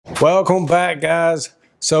Welcome back, guys.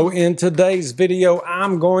 So in today's video,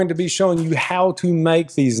 I'm going to be showing you how to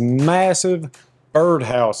make these massive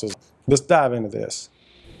birdhouses. Let's dive into this.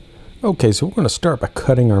 Okay, so we're going to start by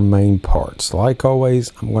cutting our main parts. Like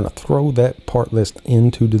always, I'm going to throw that part list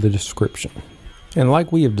into the description. And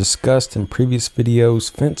like we have discussed in previous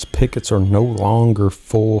videos, fence pickets are no longer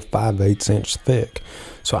full 5/8 inch thick.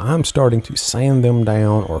 So I'm starting to sand them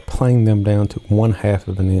down or plane them down to 1/2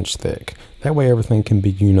 of an inch thick. That way everything can be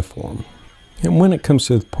uniform. And when it comes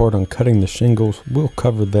to the part on cutting the shingles, we'll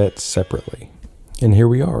cover that separately. And here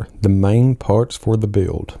we are, the main parts for the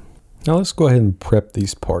build. Now let's go ahead and prep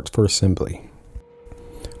these parts for assembly.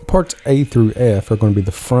 Parts A through F are going to be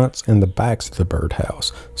the fronts and the backs of the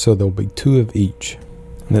birdhouse, so there'll be 2 of each.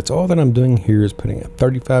 And that's all that I'm doing here is putting a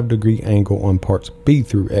 35-degree angle on parts B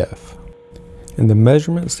through F. And the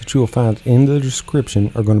measurements that you will find in the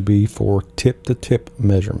description are going to be for tip-to-tip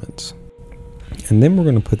measurements. And then we're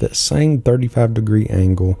going to put that same 35-degree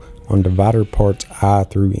angle on divider parts I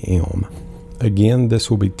through M. Again, this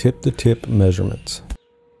will be tip-to-tip measurements.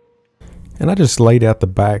 And I just laid out the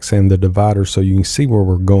backs and the divider so you can see where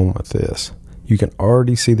we're going with this. You can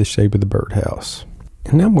already see the shape of the birdhouse.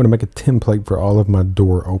 And now I'm going to make a template for all of my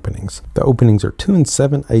door openings. The openings are 2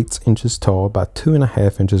 7/8 inches tall by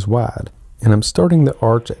 2.5 inches wide. And I'm starting the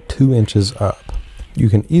arch at 2 inches up. You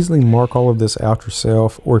can easily mark all of this out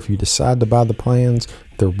yourself, or if you decide to buy the plans,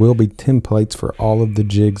 there will be templates for all of the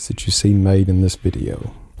jigs that you see made in this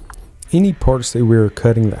video. Any parts that we are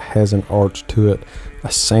cutting that has an arch to it,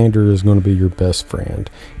 a sander is going to be your best friend.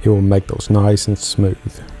 It will make those nice and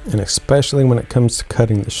smooth. And especially when it comes to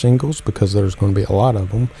cutting the shingles, because there's going to be a lot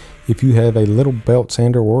of them, if you have a little belt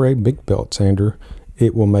sander or a big belt sander,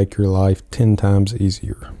 it will make your life 10 times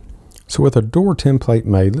easier. So with a door template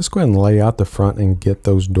made, let's go ahead and lay out the front and get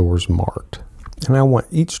those doors marked. And I want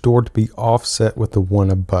each door to be offset with the one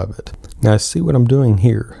above it. Now see what I'm doing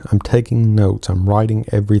here. I'm taking notes. I'm writing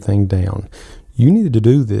everything down. You need to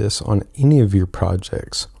do this on any of your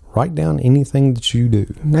projects. Write down anything that you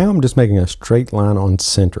do. Now I'm just making a straight line on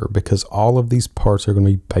center because all of these parts are going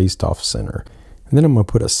to be based off center. And then I'm going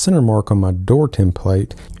to put a center mark on my door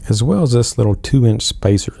template as well as this little 2-inch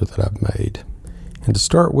spacer that I've made. And to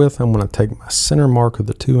start with, I'm going to take my center mark of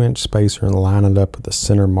the 2-inch spacer and line it up with the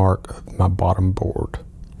center mark of my bottom board.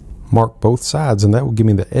 Mark both sides and that will give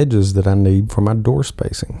me the edges that I need for my door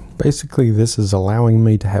spacing. Basically, this is allowing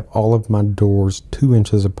me to have all of my doors 2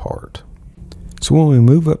 inches apart. So when we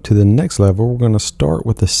move up to the next level, we're going to start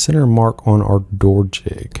with the center mark on our door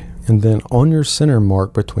jig. And then on your center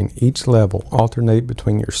mark between each level, alternate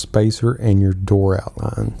between your spacer and your door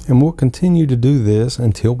outline. And we'll continue to do this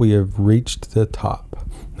until we have reached the top.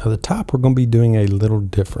 Now the top we're going to be doing a little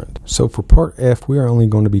different. So for part F, we are only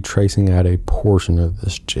going to be tracing out a portion of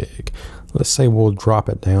this jig. Let's say we'll drop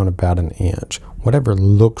it down about an inch, whatever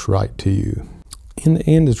looks right to you. In the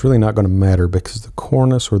end, it's really not going to matter because the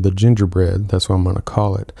cornice or the gingerbread, that's what I'm going to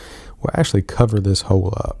call it, will actually cover this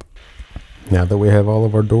hole up. Now that we have all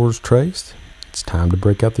of our doors traced, it's time to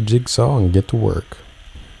break out the jigsaw and get to work.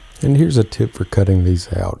 And here's a tip for cutting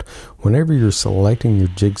these out. Whenever you're selecting your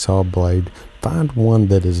jigsaw blade, find one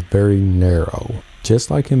that is very narrow.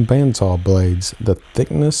 Just like in bandsaw blades, the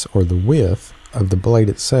thickness or the width of the blade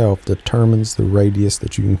itself determines the radius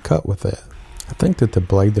that you can cut with it. I think that the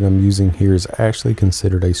blade that I'm using here is actually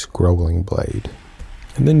considered a scrolling blade.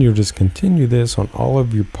 And then you'll just continue this on all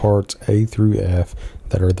of your parts A through F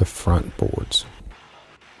that are the front boards.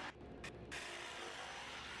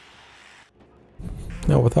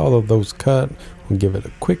 Now with all of those cut, we'll give it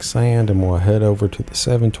a quick sand and we'll head over to the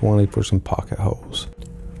 720 for some pocket holes.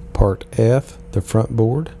 Part F, the front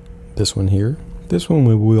board, this one here. This one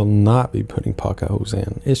we will not be putting pocket holes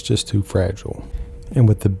in. It's just too fragile. And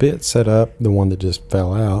with the bit set up, the one that just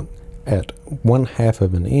fell out, at 1/2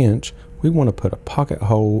 of an inch, we want to put a pocket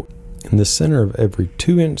hole in the center of every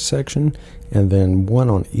 2-inch section and then one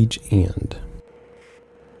on each end.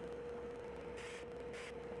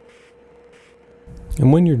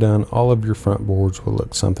 And when you're done, all of your front boards will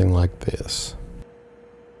look something like this.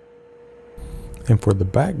 And for the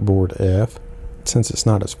back board F, since it's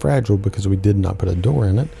not as fragile because we did not put a door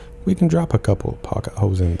in it, we can drop a couple of pocket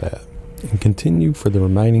holes in that. And continue for the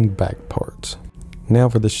remaining back parts. Now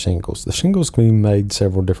for the shingles. The shingles can be made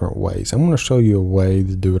several different ways. I'm going to show you a way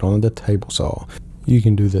to do it on the table saw. You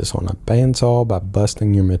can do this on a bandsaw by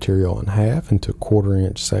busting your material in half into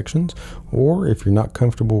 1/4-inch sections, or if you're not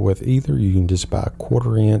comfortable with either, you can just buy a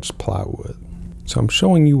 1/4-inch plywood. So I'm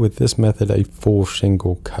showing you with this method a full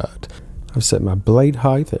shingle cut. I've set my blade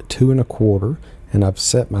height at 2 1/4 and I've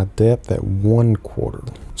set my depth at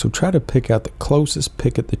 1/4. So try to pick out the closest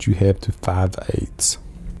picket that you have to 5/8.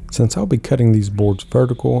 Since I'll be cutting these boards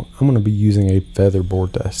vertical, I'm going to be using a feather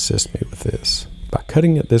board to assist me with this. By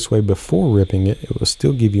cutting it this way before ripping it, it will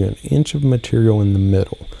still give you an inch of material in the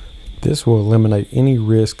middle. This will eliminate any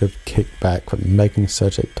risk of kickback from making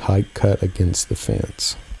such a tight cut against the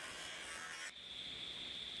fence.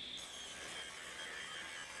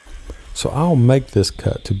 So I'll make this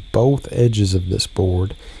cut to both edges of this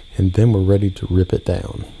board, and then we're ready to rip it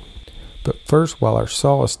down. But first, while our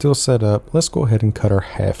saw is still set up, let's go ahead and cut our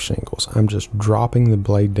half shingles. I'm just dropping the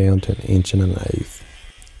blade down to 1 1/8.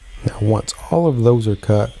 Now once all of those are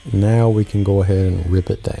cut, now we can go ahead and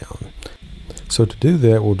rip it down. So to do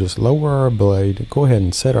that, we'll just lower our blade, go ahead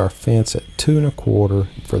and set our fence at 2 1/4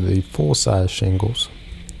 for the full size shingles,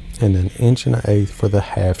 and then 1 1/8 for the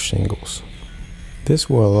half shingles. This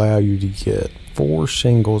will allow you to get 4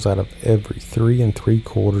 shingles out of every 3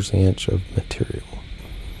 3/4 inch of material.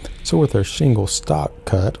 So with our shingle stock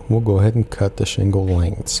cut, we'll go ahead and cut the shingle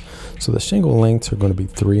lengths. So the shingle lengths are going to be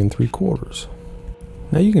 3 3/4.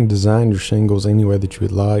 Now you can design your shingles any way that you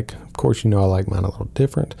would like. Of course, you know I like mine a little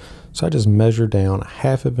different. So I just measure down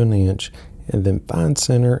 1/2 inch and then find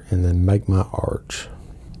center and then make my arch.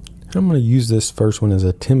 And I'm going to use this first one as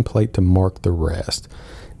a template to mark the rest.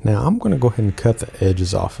 Now I'm going to go ahead and cut the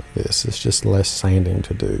edges off of this. It's just less sanding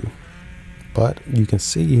to do. But you can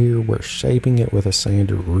see here where shaping it with a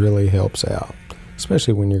sander really helps out,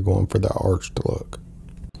 especially when you're going for the arched look.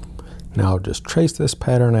 Now I'll just trace this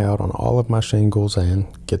pattern out on all of my shingles and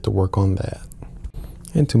get to work on that.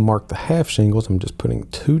 And to mark the half shingles, I'm just putting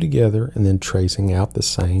 2 together and then tracing out the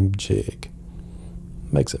same jig.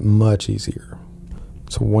 Makes it much easier.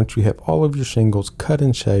 So once you have all of your shingles cut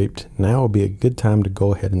and shaped, now will be a good time to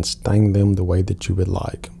go ahead and stain them the way that you would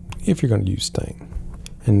like, if you're going to use stain.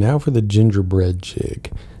 And now for the gingerbread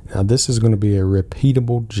jig. Now this is going to be a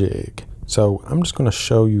repeatable jig. So I'm just going to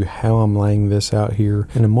show you how I'm laying this out here.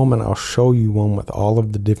 In a moment I'll show you one with all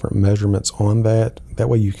of the different measurements on that. That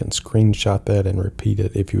way you can screenshot that and repeat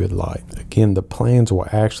it if you would like. Again, the plans will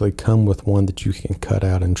actually come with one that you can cut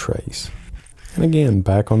out and trace. And again,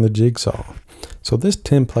 back on the jigsaw. So this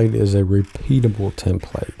template is a repeatable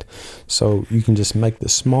template. So you can just make the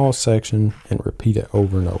small section and repeat it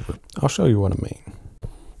over and over. I'll show you what I mean.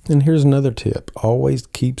 And here's another tip. Always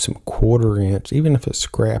keep some 1/4 inch, even if it's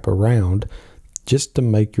scrap around, just to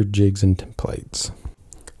make your jigs and templates.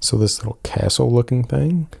 So this little castle looking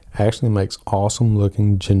thing actually makes awesome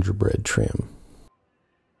looking gingerbread trim.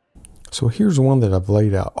 So here's one that I've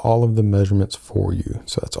laid out all of the measurements for you.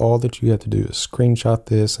 So that's all that you have to do is screenshot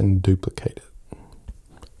this and duplicate it.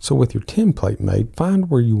 So with your template made, find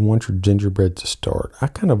where you want your gingerbread to start. I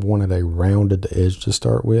kind of wanted a rounded edge to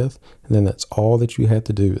start with, and then that's all that you have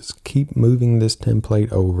to do is keep moving this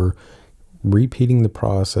template over, repeating the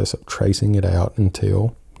process of tracing it out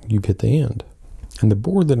until you've hit the end. And the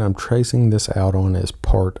board that I'm tracing this out on is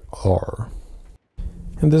part R.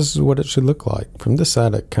 And this is what it should look like. From this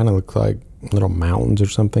side, it kind of looks like little mountains or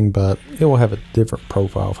something, but it will have a different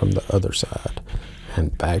profile from the other side.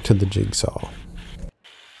 And back to the jigsaw.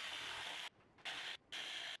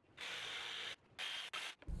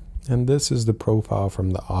 And this is the profile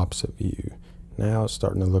from the opposite view. Now it's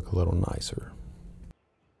starting to look a little nicer.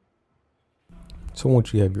 So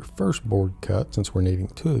once you have your first board cut, since we're needing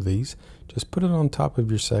 2 of these, just put it on top of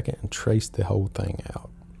your second and trace the whole thing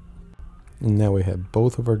out. And now we have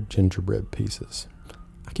both of our gingerbread pieces.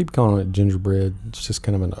 I keep calling it gingerbread, it's just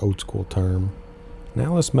kind of an old school term.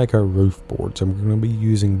 Now let's make our roof boards, and we're going to be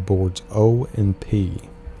using boards O and P.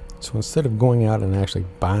 So instead of going out and actually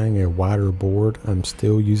buying a wider board, I'm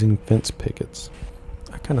still using fence pickets.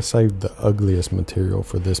 I kind of saved the ugliest material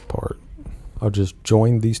for this part. I'll just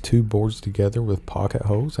join these 2 boards together with pocket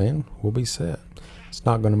holes and we'll be set. It's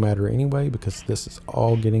not going to matter anyway because this is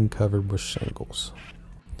all getting covered with shingles.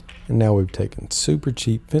 And now we've taken super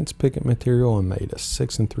cheap fence picket material and made a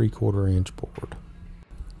 6 3/4 inch board.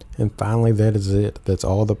 And finally, that is it. That's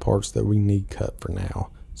all the parts that we need cut for now.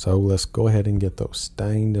 So let's go ahead and get those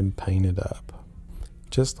stained and painted up.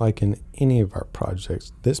 Just like in any of our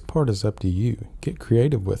projects, this part is up to you. Get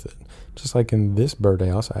creative with it. Just like in this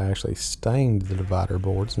birdhouse, I actually stained the divider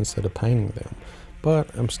boards instead of painting them. But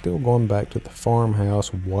I'm still going back to the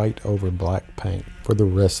farmhouse white over black paint for the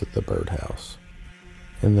rest of the birdhouse.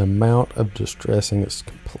 And the amount of distressing is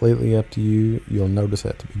completely up to you. You'll notice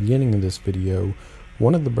at the beginning of this video,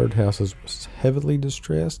 one of the birdhouses was heavily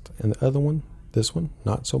distressed and the other one, this one,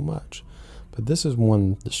 not so much. But this is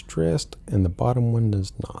one distressed and the bottom one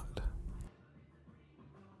is not.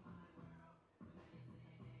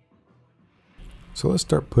 So let's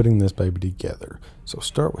start putting this baby together. So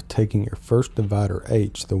start with taking your first divider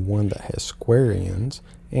H, the one that has square ends,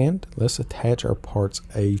 And let's attach our parts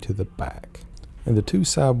A to the back. And the two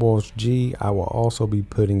sidewalls G, I will also be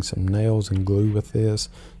putting some nails and glue with this,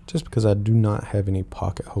 just because I do not have any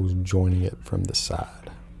pocket holes joining it from the side.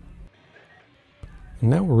 And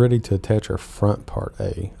now we're ready to attach our front part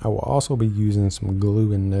A. I will also be using some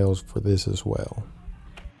glue and nails for this as well.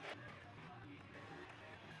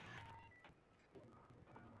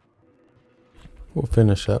 We'll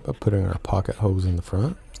finish up by putting our pocket holes in the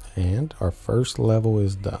front, and our first level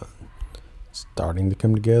is done. Starting to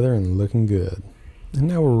come together and looking good. And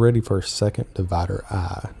now we're ready for our second divider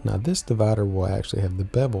I. Now this divider will actually have the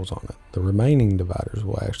bevels on it. The remaining dividers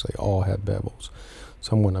will actually all have bevels.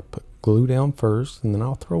 So I'm going to put glue down first, and then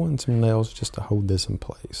I'll throw in some nails just to hold this in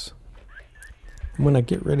place. And when I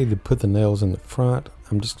get ready to put the nails in the front,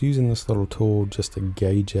 I'm just using this little tool just to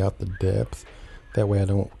gauge out the depth. That way I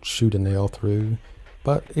don't shoot a nail through,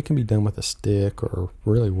 but it can be done with a stick or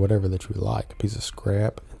really whatever that you like, a piece of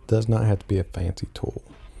scrap. It does not have to be a fancy tool.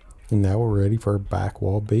 And now we're ready for our back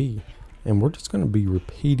wall B, and we're just going to be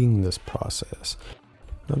repeating this process.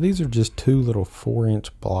 Now these are just two little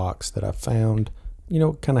 4-inch blocks that I found. You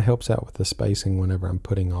know, it kind of helps out with the spacing whenever I'm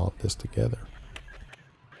putting all of this together.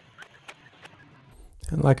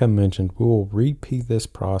 And like I mentioned, we will repeat this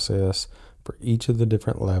process for each of the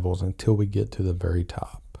different levels until we get to the very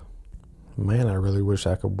top. Man, I really wish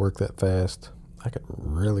I could work that fast. I could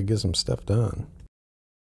really get some stuff done.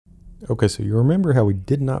 Okay, so you remember how we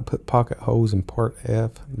did not put pocket holes in part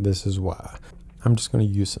F? This is why. I'm just going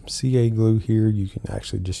to use some CA glue here. You can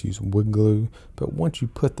actually just use wood glue, but once you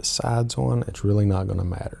put the sides on, it's really not going to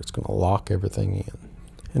matter. It's going to lock everything in.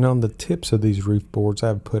 And on the tips of these roof boards,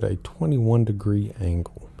 I've put a 21-degree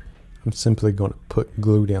angle. I'm simply going to put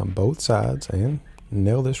glue down both sides and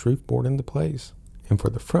nail this roof board into place. And for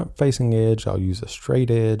the front facing edge, I'll use a straight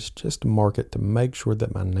edge just to mark it to make sure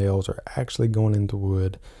that my nails are actually going into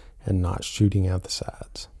wood and not shooting out the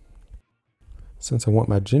sides. Since I want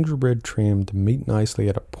my gingerbread trim to meet nicely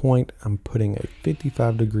at a point, I'm putting a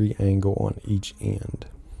 55-degree angle on each end.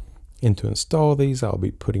 And to install these, I'll be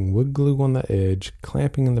putting wood glue on the edge,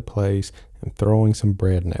 clamping into place, and throwing some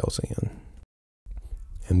brad nails in.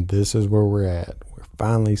 And this is where we're at. We're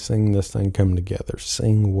finally seeing this thing come together,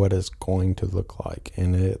 seeing what it's going to look like,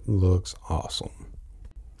 and it looks awesome.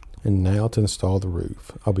 And now to install the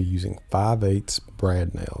roof, I'll be using 5/8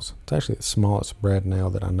 brad nails. It's actually the smallest brad nail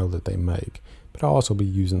that I know that they make, but I'll also be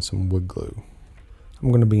using some wood glue. I'm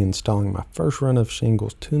going to be installing my first run of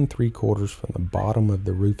shingles 2 3/4 from the bottom of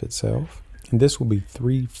the roof itself, and this will be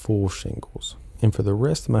 3 full shingles. And for the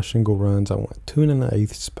rest of my shingle runs, I want 2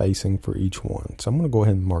 1/8 spacing for each one. So I'm going to go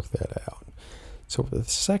ahead and mark that out. So for the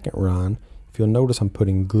second run, if you'll notice, I'm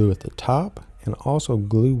putting glue at the top and also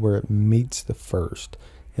glue where it meets the first.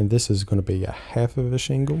 And this is going to be a half of a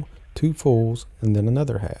shingle, 2 fulls, and then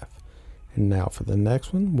another half. And now for the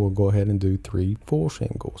next one, we'll go ahead and do 3 full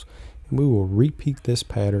shingles. And we will repeat this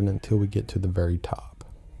pattern until we get to the very top.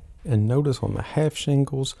 And notice on the half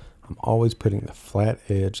shingles, I'm always putting the flat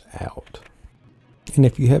edge out. And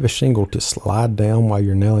if you have a shingle to slide down while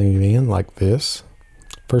you're nailing it in like this,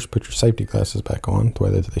 first put your safety glasses back on, the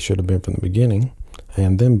way that they should have been from the beginning,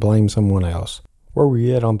 and then blame someone else. Where were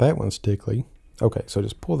you at on that one, Stickly? Okay, so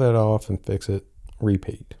just pull that off and fix it,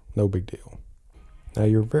 repeat, no big deal. Now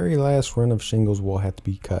your very last run of shingles will have to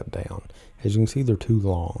be cut down. As you can see, they're too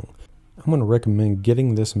long. I'm going to recommend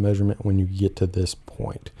getting this measurement when you get to this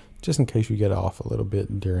point, just in case you get off a little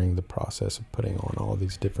bit during the process of putting on all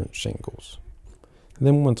these different shingles. And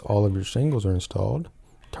then once all of your shingles are installed,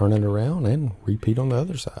 turn it around and repeat on the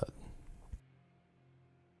other side.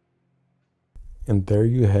 And there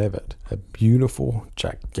you have it, a beautiful,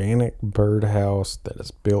 gigantic birdhouse that is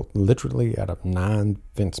built literally out of 9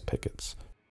 fence pickets.